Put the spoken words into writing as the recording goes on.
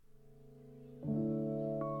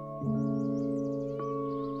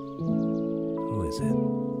is it?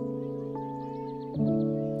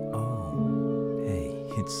 Oh, hey,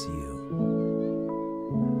 it's you.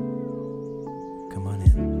 Come on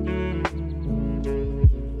in.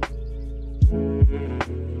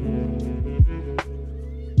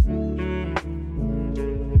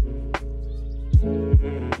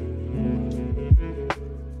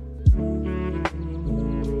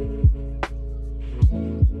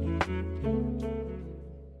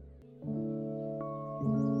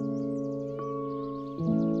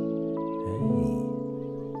 Hey,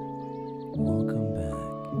 welcome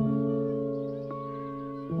back.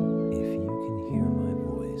 If you can hear my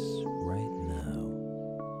voice right now,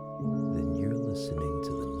 then you're listening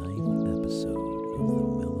to the 9th episode of the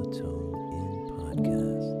Melatonin In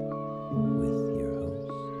podcast with your host,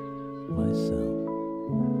 myself,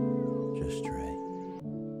 Just Dre.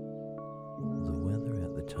 The weather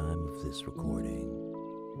at the time of this recording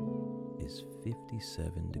is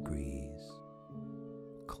 57 degrees,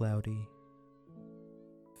 cloudy,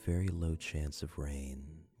 very low chance of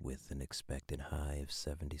rain with an expected high of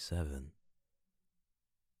 77.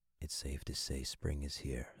 It's safe to say spring is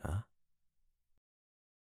here, huh?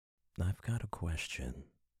 I've got a question.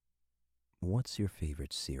 What's your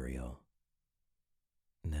favorite cereal?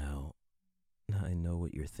 Now, I know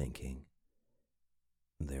what you're thinking.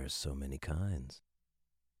 There's so many kinds.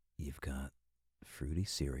 You've got fruity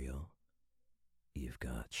cereal. You've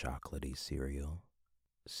got chocolatey cereal.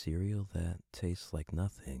 Cereal that tastes like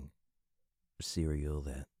nothing. Cereal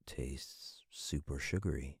that tastes super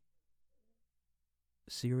sugary.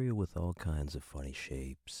 Cereal with all kinds of funny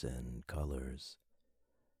shapes and colors.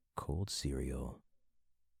 Cold cereal.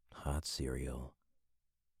 Hot cereal.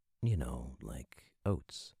 You know, like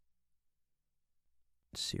oats.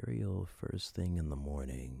 Cereal first thing in the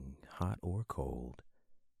morning, hot or cold,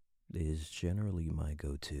 is generally my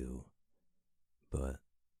go-to. But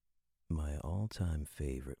my all-time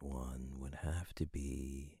favorite one would have to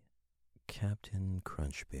be Captain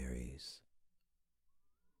Crunch Berries.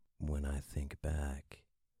 When I think back,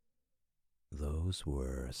 those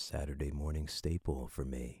were a Saturday morning staple for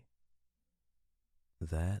me.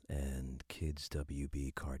 That and Kids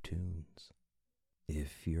WB cartoons.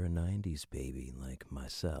 If you're a 90s baby like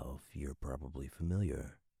myself, you're probably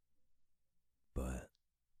familiar. But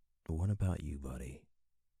what about you, buddy?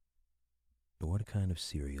 What kind of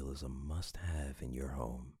cereal is a must-have in your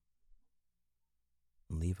home?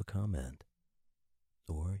 Leave a comment,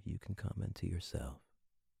 or you can comment to yourself.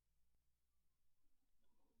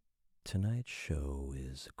 Tonight's show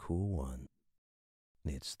is a cool one.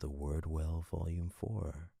 It's the Wordwell Volume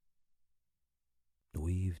 4.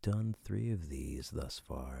 We've done 3 of these thus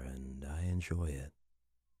far, and I enjoy it.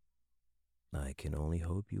 I can only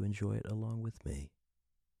hope you enjoy it along with me.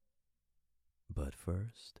 But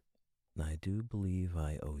first, I do believe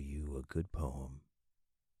I owe you a good poem.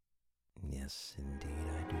 Yes, indeed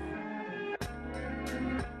I do.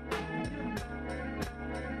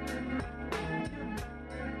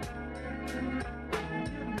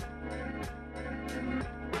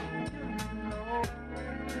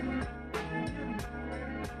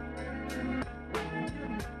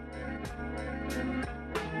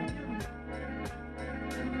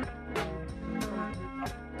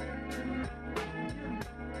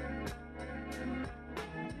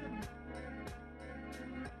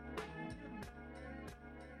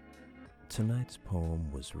 Tonight's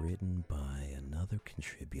poem was written by another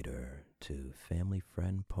contributor to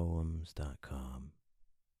FamilyFriendPoems.com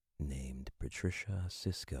named Patricia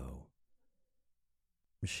Cisco.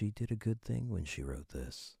 She did a good thing when she wrote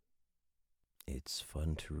this. It's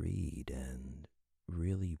fun to read and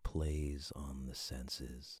really plays on the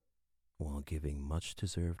senses while giving much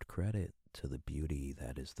deserved credit to the beauty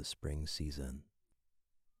that is the spring season.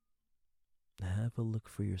 Have a look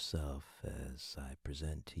for yourself as I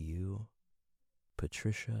present to you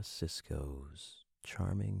Patricia Cisco's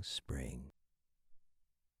Charming Spring.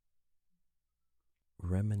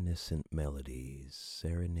 Reminiscent melodies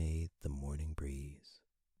serenade the morning breeze.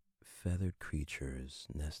 Feathered creatures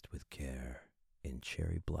nest with care in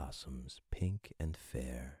cherry blossoms pink and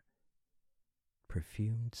fair.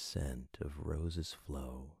 Perfumed scent of roses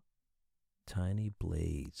flow. Tiny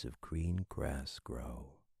blades of green grass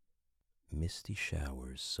grow. Misty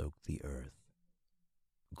showers soak the earth.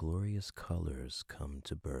 Glorious colors come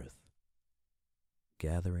to birth.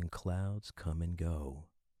 Gathering clouds come and go.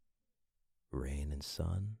 Rain and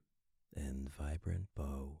sun and vibrant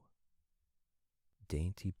bow.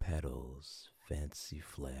 Dainty petals, fancy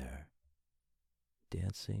flare.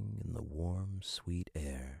 Dancing in the warm, sweet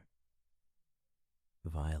air.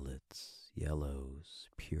 Violets, yellows,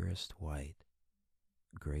 purest white.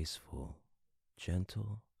 Graceful,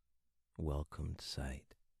 gentle, welcomed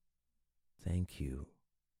sight. Thank you,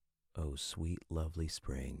 O sweet, lovely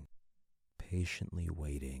spring, patiently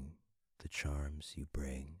waiting the charms you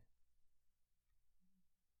bring.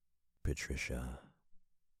 Patricia,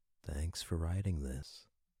 thanks for writing this.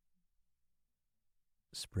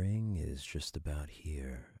 Spring is just about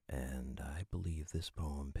here, and I believe this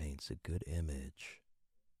poem paints a good image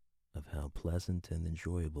of how pleasant and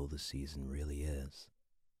enjoyable the season really is.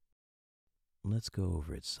 Let's go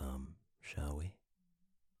over it some, shall we?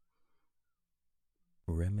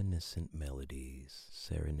 Reminiscent melodies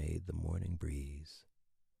serenade the morning breeze.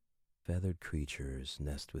 Feathered creatures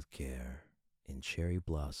nest with care in cherry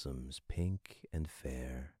blossoms pink and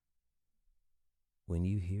fair. When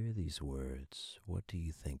you hear these words, what do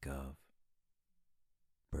you think of?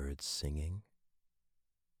 Birds singing?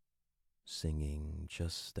 Singing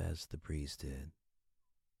just as the breeze did,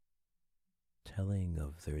 telling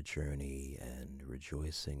of their journey and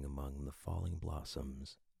rejoicing among the falling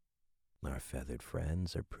blossoms. Our feathered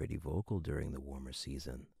friends are pretty vocal during the warmer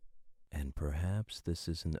season, and perhaps this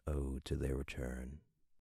is an ode to their return.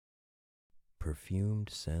 Perfumed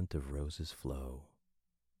scent of roses flow,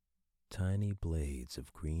 tiny blades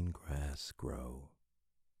of green grass grow.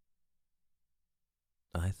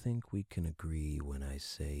 I think we can agree when I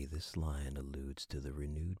say this line alludes to the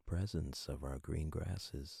renewed presence of our green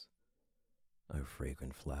grasses, our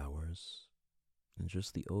fragrant flowers, and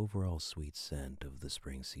just the overall sweet scent of the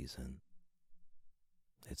spring season.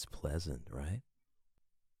 It's pleasant, right?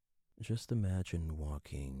 Just imagine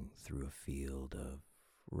walking through a field of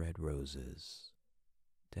red roses,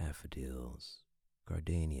 daffodils,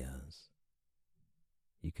 gardenias.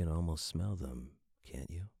 You can almost smell them,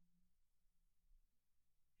 can't you?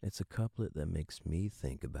 It's a couplet that makes me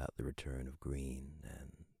think about the return of green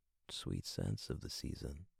and sweet scents of the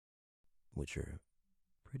season, which are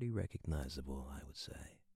pretty recognizable, I would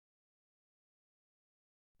say.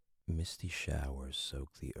 Misty showers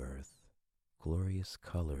soak the earth, glorious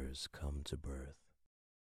colors come to birth.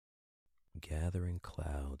 Gathering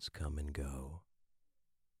clouds come and go,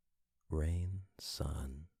 rain,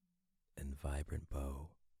 sun, and vibrant bow.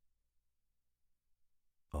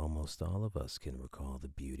 Almost all of us can recall the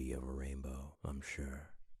beauty of a rainbow, I'm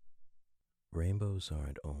sure. Rainbows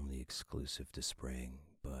aren't only exclusive to spring,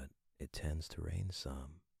 but it tends to rain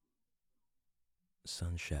some.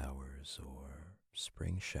 Sun showers or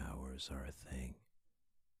spring showers are a thing.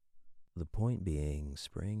 The point being,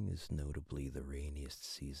 spring is notably the rainiest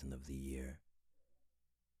season of the year.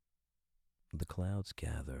 The clouds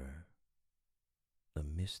gather, a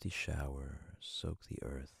misty shower soak the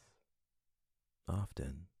earth,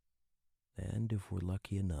 often, and if we're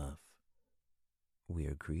lucky enough, we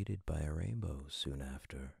are greeted by a rainbow soon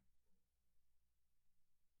after.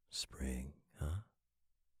 Spring, huh?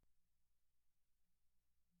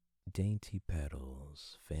 Dainty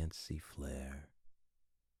petals, fancy flare,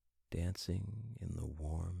 dancing in the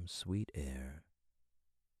warm, sweet air.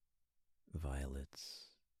 Violets,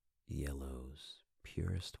 yellows,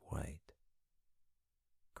 purest white,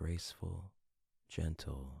 graceful,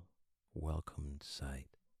 gentle, welcomed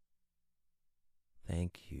sight.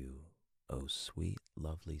 Thank you, O sweet,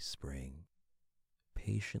 lovely spring,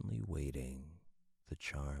 patiently waiting the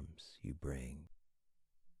charms you bring.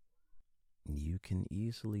 You can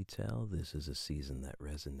easily tell this is a season that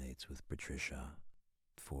resonates with Patricia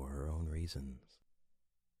for her own reasons.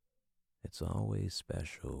 It's always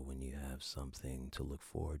special when you have something to look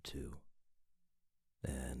forward to.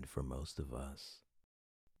 And for most of us,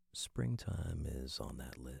 springtime is on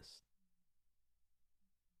that list.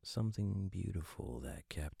 Something beautiful that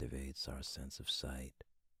captivates our sense of sight,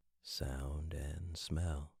 sound, and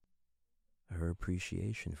smell. Her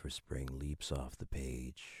appreciation for spring leaps off the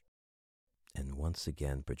page. And once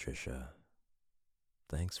again, Patricia,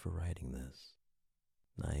 thanks for writing this.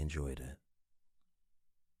 I enjoyed it.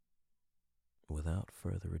 Without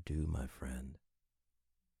further ado, my friend,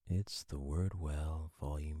 it's The Word Well,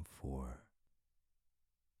 Volume 4,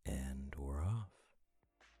 and we're off.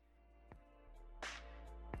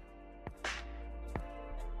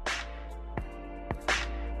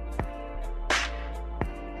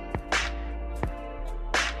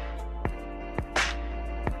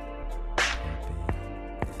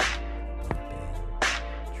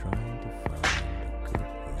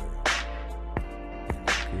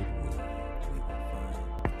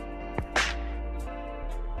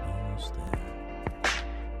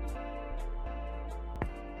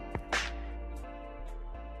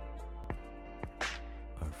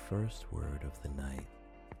 First word of the night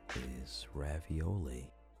is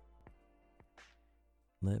ravioli.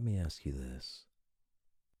 Let me ask you this.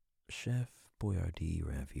 Chef Boyardee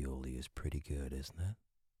ravioli is pretty good, isn't it?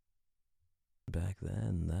 Back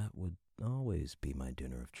then, that would always be my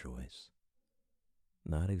dinner of choice.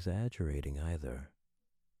 Not exaggerating either,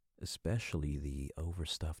 especially the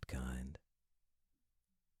overstuffed kind.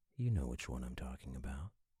 You know which one I'm talking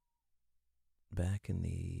about. Back in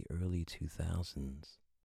the early 2000s,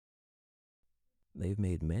 they've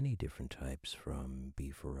made many different types from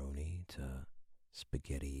beefaroni to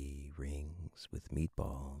spaghetti rings with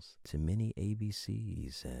meatballs to mini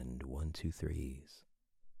ABCs and 1-2-3s.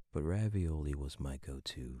 But ravioli was my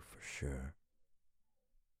go-to for sure.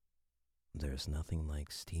 There's nothing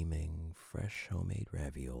like steaming fresh homemade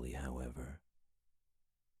ravioli, however,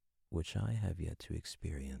 which I have yet to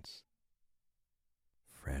experience.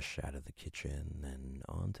 Fresh out of the kitchen and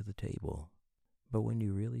onto the table. But when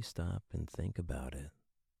you really stop and think about it,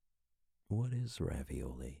 what is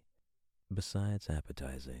ravioli besides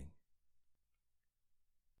appetizing?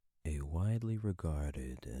 A widely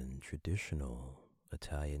regarded and traditional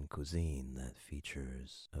Italian cuisine that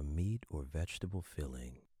features a meat or vegetable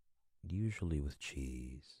filling, usually with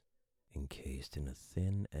cheese, encased in a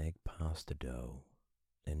thin egg pasta dough,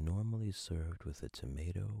 and normally served with a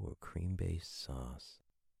tomato or cream-based sauce.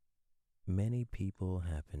 Many people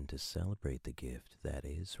happen to celebrate the gift that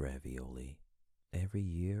is ravioli every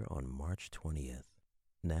year on March 20th,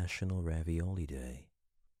 National Ravioli Day.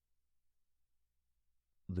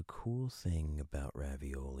 The cool thing about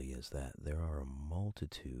ravioli is that there are a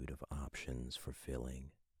multitude of options for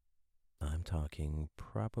filling. I'm talking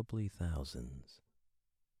probably thousands,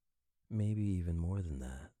 maybe even more than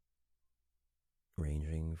that,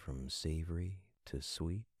 ranging from savory to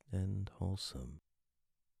sweet and wholesome.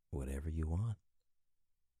 Whatever you want.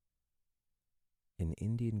 An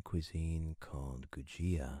Indian cuisine called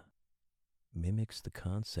gujia mimics the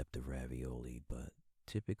concept of ravioli, but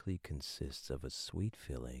typically consists of a sweet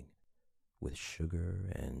filling with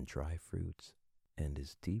sugar and dry fruits and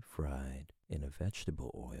is deep fried in a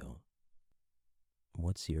vegetable oil.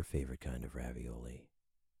 What's your favorite kind of ravioli?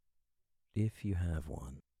 If you have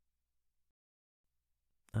one.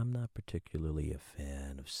 I'm not particularly a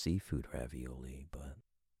fan of seafood ravioli, but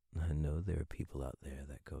I know there are people out there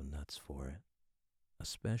that go nuts for it,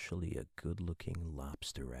 especially a good-looking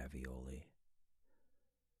lobster ravioli.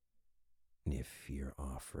 If you're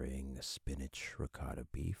offering a spinach ricotta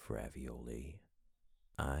beef ravioli,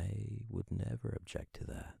 I would never object to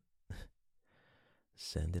that.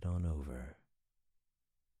 Send it on over.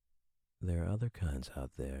 There are other kinds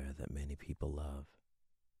out there that many people love.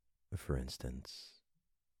 For instance,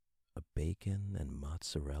 a bacon and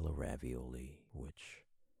mozzarella ravioli, which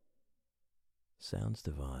sounds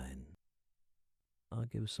divine. I'll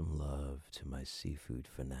give some love to my seafood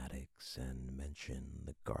fanatics and mention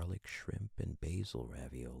the garlic shrimp and basil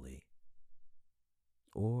ravioli,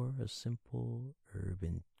 or a simple herb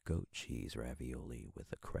and goat cheese ravioli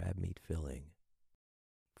with a crab meat filling.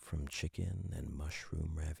 From chicken and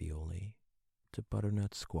mushroom ravioli to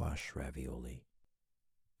butternut squash ravioli,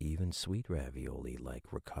 even sweet ravioli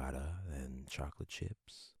like ricotta and chocolate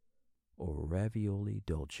chips, or ravioli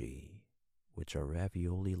dolci, which are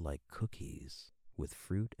ravioli like cookies with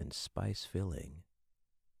fruit and spice filling.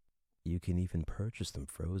 You can even purchase them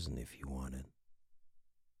frozen if you want it.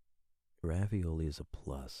 Ravioli is a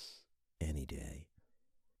plus any day,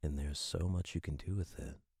 and there's so much you can do with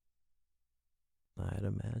it. I'd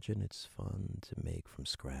imagine it's fun to make from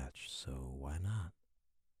scratch, so why not?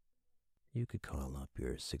 You could call up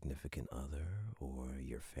your significant other or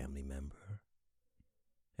your family member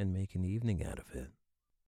and make an evening out of it.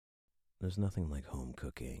 There's nothing like home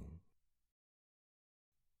cooking.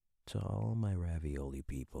 To all my ravioli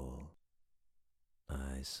people,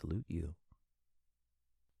 I salute you.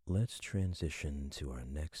 Let's transition to our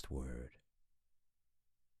next word.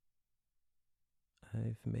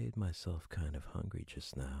 I've made myself kind of hungry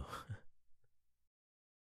just now.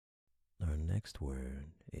 Our next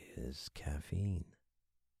word is caffeine.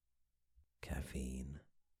 Caffeine.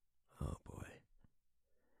 Oh boy.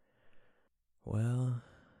 Well,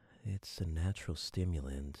 it's a natural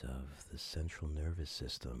stimulant of the central nervous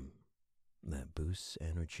system that boosts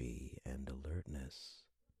energy and alertness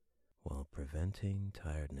while preventing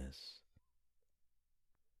tiredness.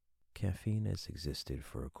 Caffeine has existed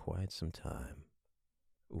for quite some time,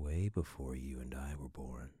 way before you and I were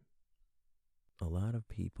born. A lot of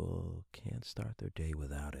people can't start their day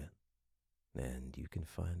without it, and you can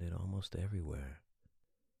find it almost everywhere.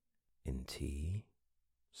 In tea,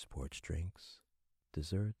 sports drinks,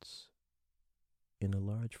 desserts, in a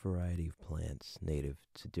large variety of plants native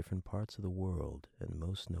to different parts of the world, and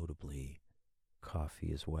most notably,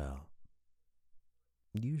 coffee as well.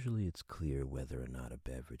 Usually it's clear whether or not a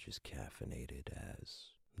beverage is caffeinated,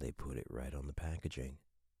 as they put it right on the packaging.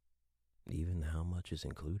 even how much is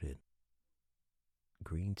included.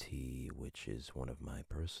 Green tea, which is one of my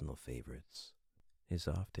personal favorites, is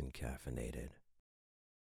often caffeinated.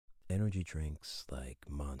 Energy drinks like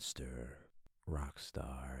Monster,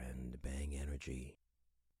 Rockstar, and Bang Energy,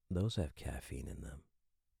 those have caffeine in them.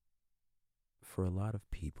 For a lot of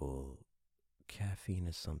people, caffeine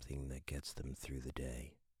is something that gets them through the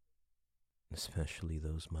day, especially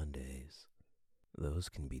those Mondays. Those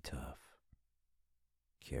can be tough.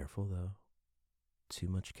 Careful though. Too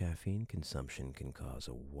much caffeine consumption can cause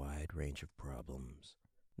a wide range of problems,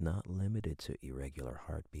 not limited to irregular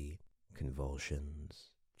heartbeat,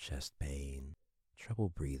 convulsions, chest pain, trouble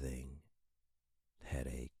breathing,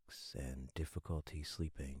 headaches, and difficulty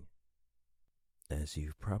sleeping. As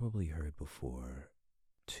you've probably heard before,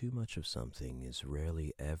 too much of something is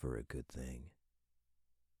rarely ever a good thing.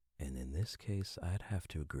 And in this case, I'd have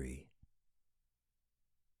to agree.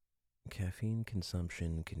 Caffeine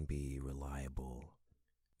consumption can be reliable,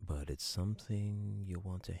 but it's something you'll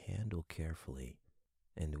want to handle carefully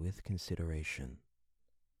and with consideration.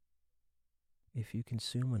 If you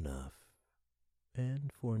consume enough,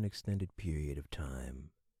 and for an extended period of time,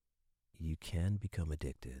 you can become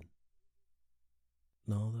addicted.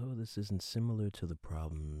 Although this isn't similar to the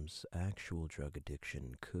problems actual drug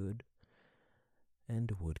addiction could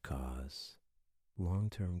and would cause,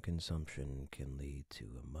 long-term consumption can lead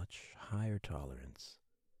to a much higher tolerance,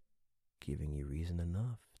 giving you reason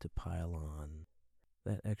enough to pile on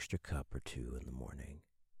that extra cup or two in the morning.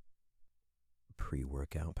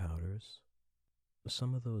 Pre-workout powders,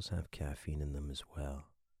 some of those have caffeine in them as well.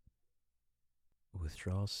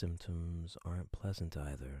 Withdrawal symptoms aren't pleasant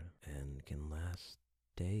either and can last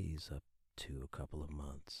days up to a couple of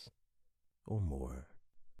months or more,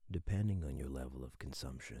 depending on your level of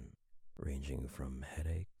consumption, ranging from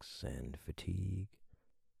headaches and fatigue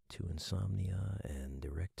to insomnia and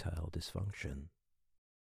erectile dysfunction.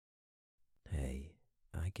 Hey,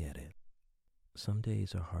 I get it. Some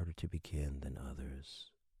days are harder to begin than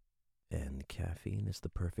others, and caffeine is the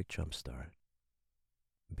perfect jumpstart.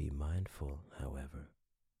 Be mindful, however.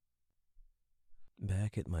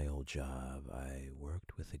 Back at my old job, I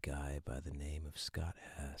worked with a guy by the name of Scott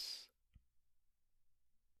Hess.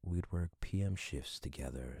 We'd work PM shifts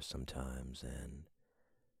together sometimes, and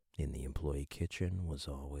in the employee kitchen was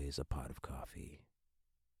always a pot of coffee.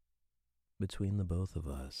 Between the both of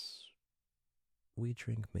us, we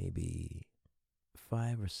drink maybe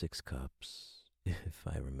 5 or 6 cups, if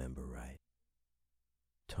I remember right.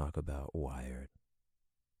 Talk about wired.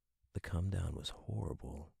 The come down was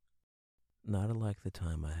horrible. Not unlike the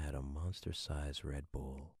time I had a monster-sized Red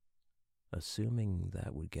Bull, assuming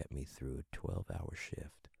that would get me through a 12-hour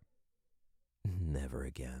shift. Never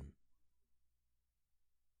again.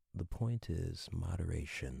 The point is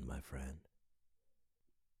moderation, my friend.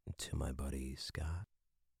 To my buddy Scott,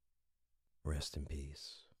 rest in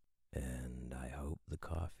peace, and I hope the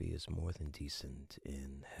coffee is more than decent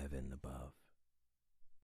in heaven above.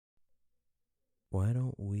 Why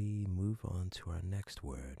don't we move on to our next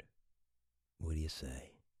word? What do you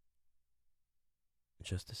say?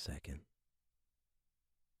 Just a second.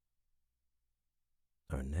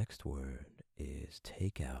 Our next word is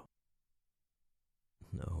takeout.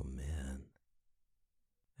 Oh man.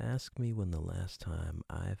 Ask me when the last time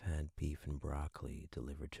I've had beef and broccoli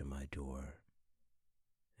delivered to my door.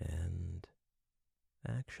 And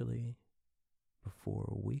actually, before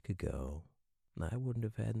a week ago, I wouldn't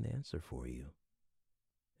have had an answer for you.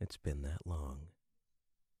 It's been that long.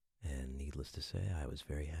 And needless to say, I was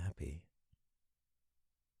very happy.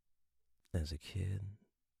 As a kid,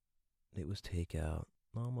 it was takeout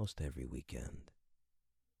almost every weekend.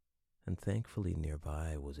 And thankfully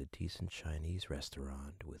nearby was a decent Chinese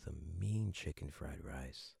restaurant with a mean chicken fried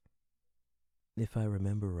rice. If I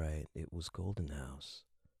remember right, it was Golden House.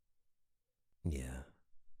 Yeah,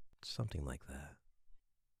 something like that.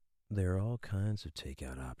 There are all kinds of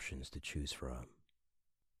takeout options to choose from.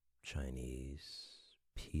 Chinese,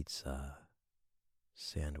 pizza,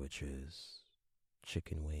 sandwiches,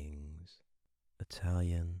 chicken wings,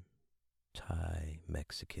 Italian, Thai,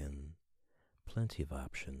 Mexican, plenty of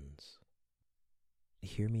options.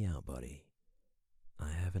 Hear me out, buddy.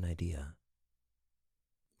 I have an idea.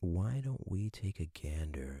 Why don't we take a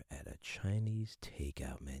gander at a Chinese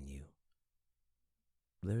takeout menu?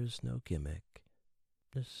 There's no gimmick,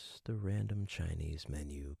 just a random Chinese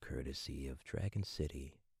menu courtesy of Dragon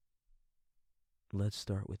City. Let's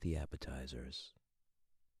start with the appetizers.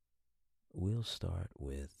 We'll start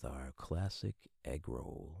with our classic egg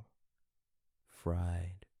roll.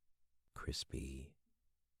 Fried, crispy.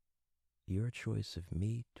 Your choice of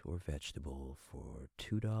meat or vegetable for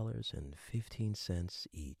 $2.15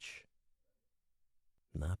 each.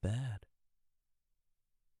 Not bad.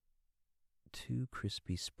 2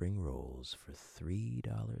 crispy spring rolls for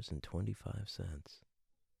 $3.25.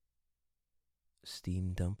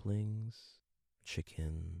 Steamed dumplings,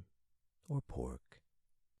 chicken, or pork,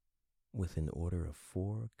 with an order of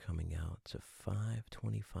 4 coming out to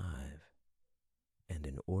 $5.25 and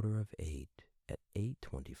an order of 8 at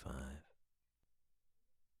 $8.25.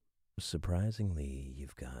 Surprisingly,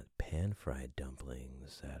 you've got pan-fried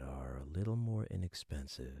dumplings that are a little more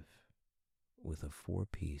inexpensive, with a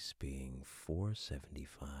 4-piece being $4.75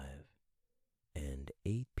 and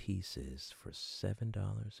 8 pieces for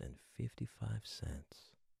 $7.55.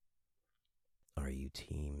 Are you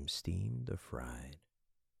team steamed or fried?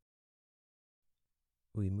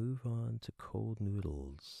 We move on to cold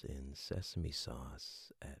noodles in sesame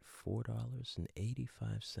sauce at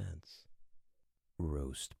 $4.85.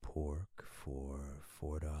 Roast pork for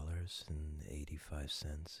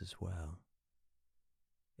 $4.85 as well.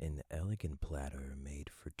 An elegant platter made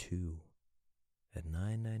for 2 at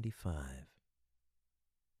 $9.95.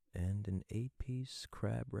 And an 8-piece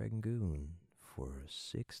crab rangoon for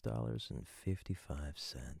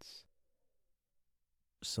 $6.55.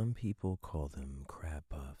 Some people call them crab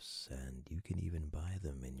puffs, and you can even buy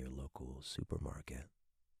them in your local supermarket.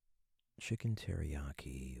 Chicken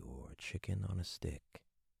teriyaki or chicken on a stick.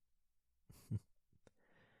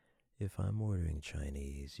 If I'm ordering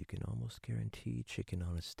Chinese, you can almost guarantee chicken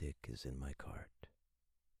on a stick is in my cart.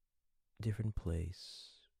 Different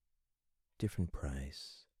place, different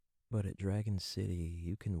price, but at Dragon City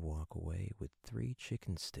you can walk away with 3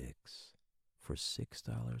 chicken sticks for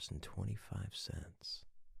 $6.25.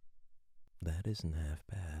 That isn't half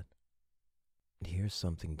bad. Here's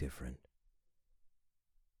something different.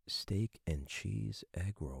 Steak and cheese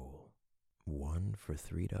egg roll, 1 for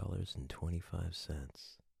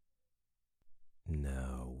 $3.25.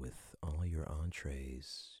 Now, with all your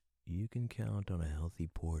entrees, you can count on a healthy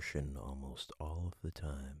portion almost all of the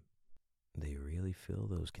time. They really fill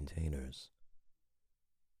those containers.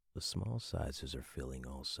 The small sizes are filling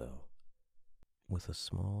also, with a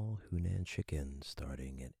small Hunan chicken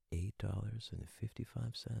starting at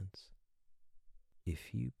 $8.55.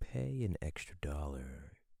 If you pay an extra $1,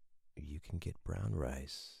 you can get brown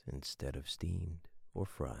rice instead of steamed or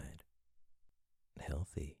fried.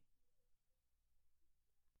 Healthy.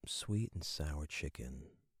 Sweet and sour chicken,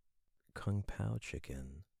 kung pao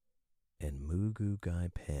chicken, and mugu gai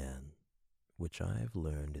pan, which I've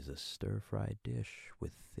learned is a stir-fried dish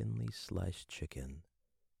with thinly sliced chicken,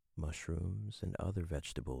 mushrooms, and other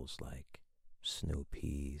vegetables like snow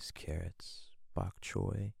peas, carrots, bok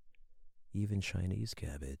choy, even Chinese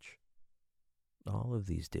cabbage. All of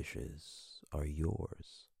these dishes are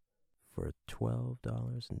yours for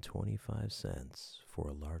 $12.25 for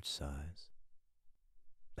a large size.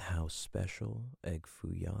 House special, egg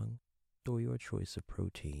foo young, or your choice of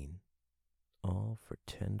protein, all for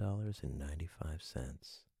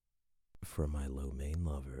 $10.95. For my lo mein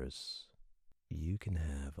lovers, you can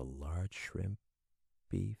have a large shrimp,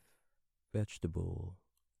 beef, vegetable,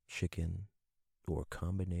 chicken, or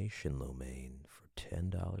combination lo mein for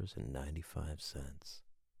 $10.95.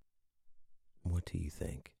 What do you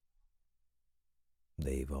think?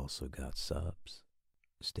 They've also got subs,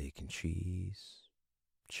 steak and cheese,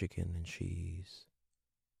 chicken and cheese,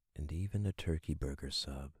 and even a turkey burger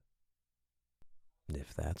sub.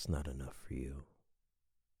 If that's not enough for you,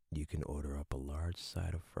 you can order up a large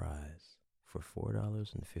side of fries for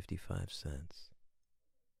 $4.55,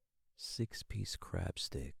 6-piece crab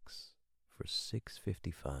sticks for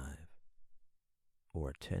 $6.55,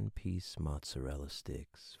 or 10-piece mozzarella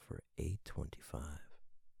sticks for $8.25.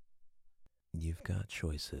 You've got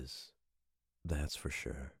choices, that's for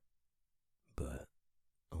sure, but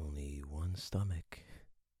only one stomach,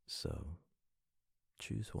 so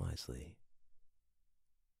choose wisely.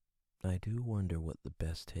 I do wonder what the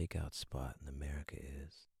best takeout spot in America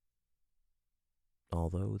is.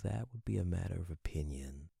 Although that would be a matter of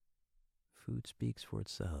opinion, food speaks for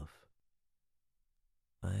itself.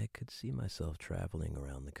 I could see myself traveling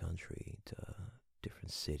around the country to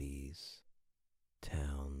different cities,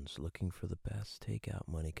 towns, looking for the best takeout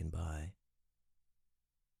money can buy.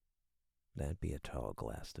 That'd be a tall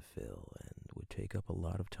glass to fill and would take up a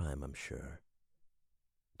lot of time, I'm sure.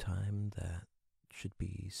 Time that should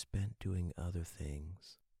be spent doing other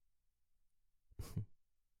things.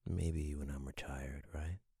 Maybe when I'm retired,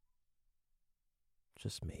 right?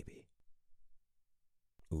 Just maybe.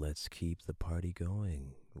 Let's keep the party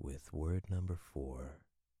going with word number 4.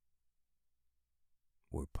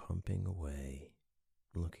 We're pumping away,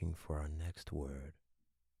 looking for our next word.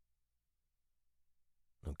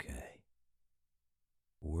 Okay.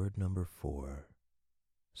 Word number 4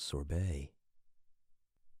 Sorbet.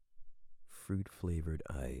 Fruit-flavored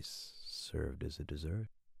ice served as a dessert,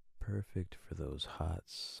 perfect for those hot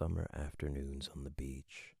summer afternoons on the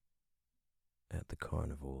beach, at the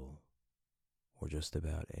carnival, or just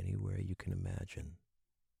about anywhere you can imagine.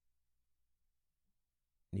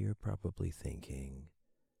 You're probably thinking,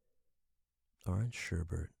 aren't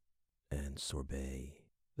sherbet and sorbet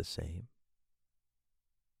the same?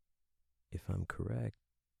 If I'm correct,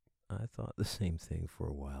 I thought the same thing for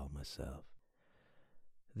a while myself.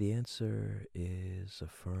 The answer is a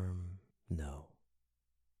firm no.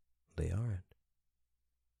 They aren't.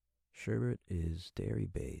 Sherbet is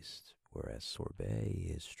dairy-based, whereas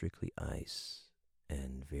sorbet is strictly ice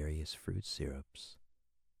and various fruit syrups.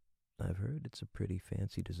 I've heard it's a pretty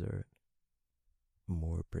fancy dessert,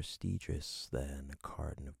 more prestigious than a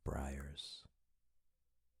carton of Breyers,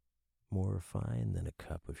 more refined than a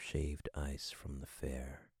cup of shaved ice from the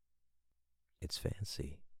fair. It's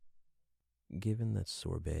fancy. Given that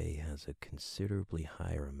sorbet has a considerably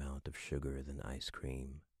higher amount of sugar than ice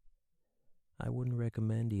cream, I wouldn't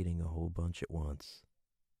recommend eating a whole bunch at once.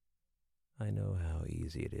 I know how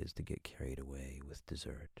easy it is to get carried away with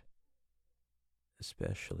dessert,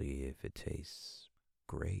 especially if it tastes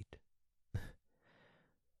great.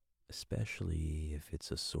 Especially if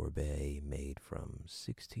it's a sorbet made from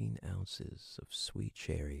 16 ounces of sweet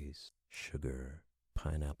cherries, sugar,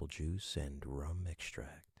 pineapple juice, and rum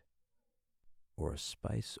extract. Or a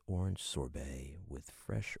spice orange sorbet with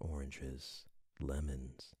fresh oranges,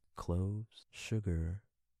 lemons, cloves, sugar,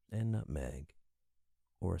 and nutmeg.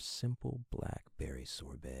 Or a simple blackberry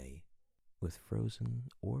sorbet with frozen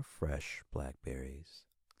or fresh blackberries,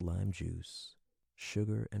 lime juice,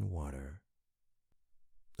 sugar, and water.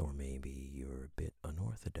 Or maybe you're a bit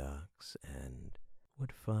unorthodox and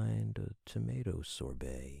would find a tomato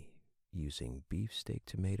sorbet using beefsteak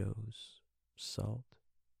tomatoes, salt,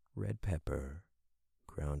 red pepper,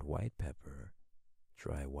 ground white pepper,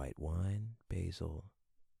 dry white wine, basil,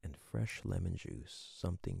 and fresh lemon juice,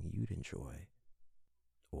 something you'd enjoy.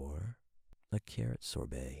 Or a carrot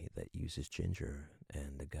sorbet that uses ginger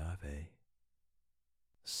and agave.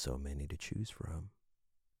 So many to choose from,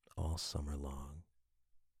 all summer long.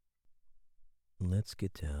 Let's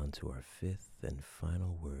get down to our fifth and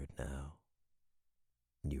final word now.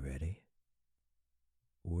 You ready?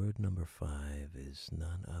 Word number 5 is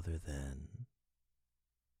none other than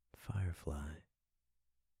firefly.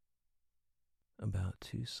 About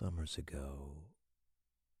 2 summers ago,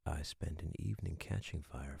 I spent an evening catching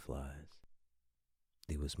fireflies.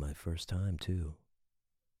 It was my first time, too.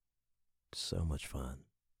 So much fun.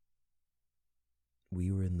 We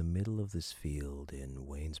were in the middle of this field in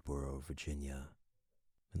Waynesboro, Virginia,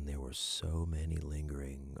 and there were so many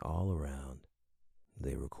lingering all around.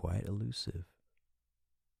 They were quite elusive,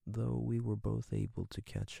 though we were both able to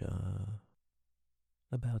catch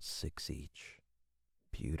about 6 each.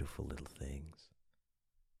 Beautiful little things.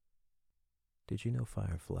 Did you know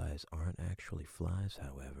fireflies aren't actually flies,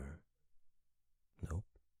 however? Nope,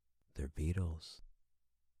 they're beetles.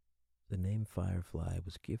 The name firefly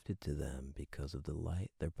was gifted to them because of the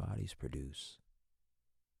light their bodies produce.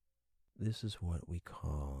 This is what we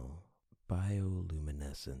call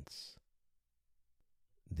bioluminescence.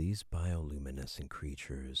 These bioluminescent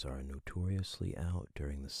creatures are notoriously out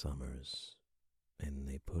during the summers, and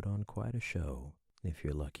they put on quite a show if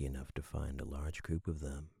you're lucky enough to find a large group of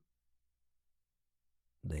them.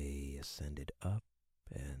 They ascended up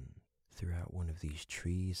and threw out one of these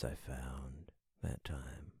trees I found that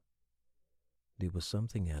time. It was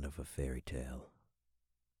something out of a fairy tale.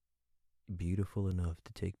 Beautiful enough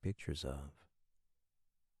to take pictures of.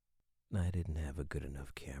 I didn't have a good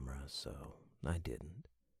enough camera, so I didn't.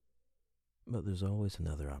 But there's always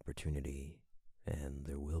another opportunity, and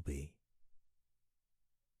there will be.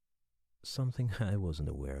 Something I wasn't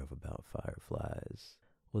aware of about fireflies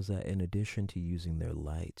was that in addition to using their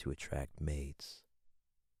light to attract mates,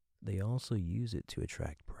 they also use it to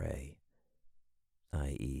attract prey,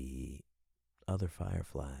 i.e., other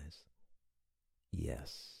fireflies.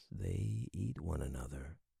 Yes, they eat one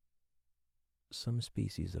another. Some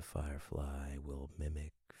species of firefly will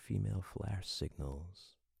mimic female flash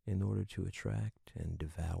signals in order to attract and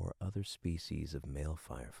devour other species of male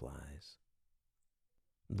fireflies.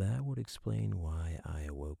 That would explain why I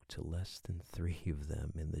awoke to less than 3 of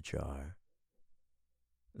them in the jar.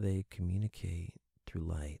 They communicate through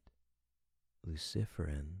light.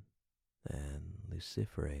 Luciferin and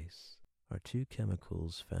luciferase are 2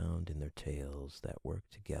 chemicals found in their tails that work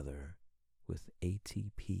together with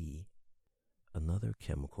ATP, another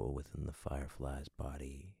chemical within the firefly's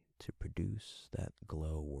body, to produce that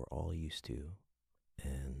glow we're all used to.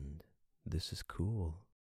 And this is cool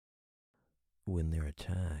When they're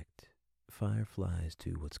attacked, fireflies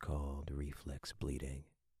do what's called reflex bleeding,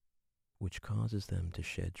 which causes them to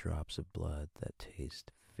shed drops of blood that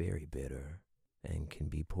taste very bitter and can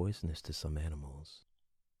be poisonous to some animals.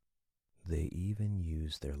 They even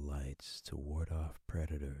use their lights to ward off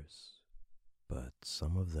predators, but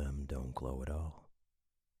some of them don't glow at all.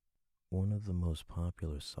 One of the most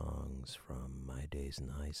popular songs from my days in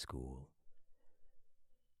high school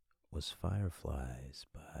was Fireflies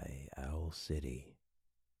by Owl City.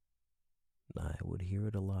 I would hear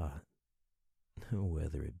it a lot,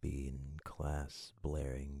 whether it be in class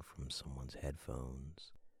blaring from someone's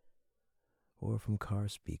headphones or from car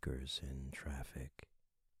speakers in traffic,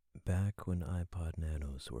 back when iPod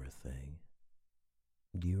Nanos were a thing.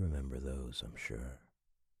 You remember those, I'm sure.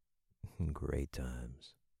 Great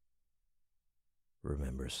times.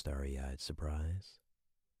 Remember Starry-Eyed Surprise?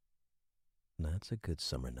 That's a good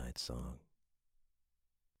summer night song.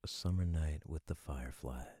 A summer night with the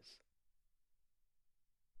fireflies.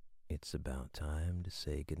 It's about time to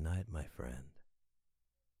say goodnight, my friend.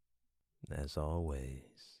 As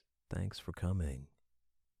always, thanks for coming.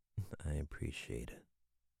 I appreciate it.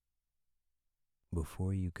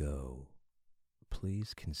 Before you go,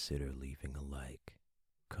 please consider leaving a like,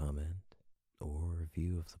 comment, or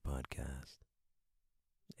review of the podcast.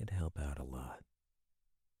 It'd help out a lot.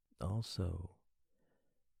 Also,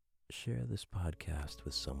 share this podcast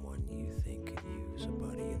with someone you think could use a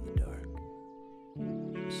buddy in the dark.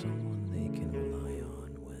 Someone they can rely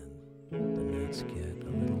on when the nights get a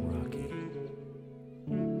little rocky.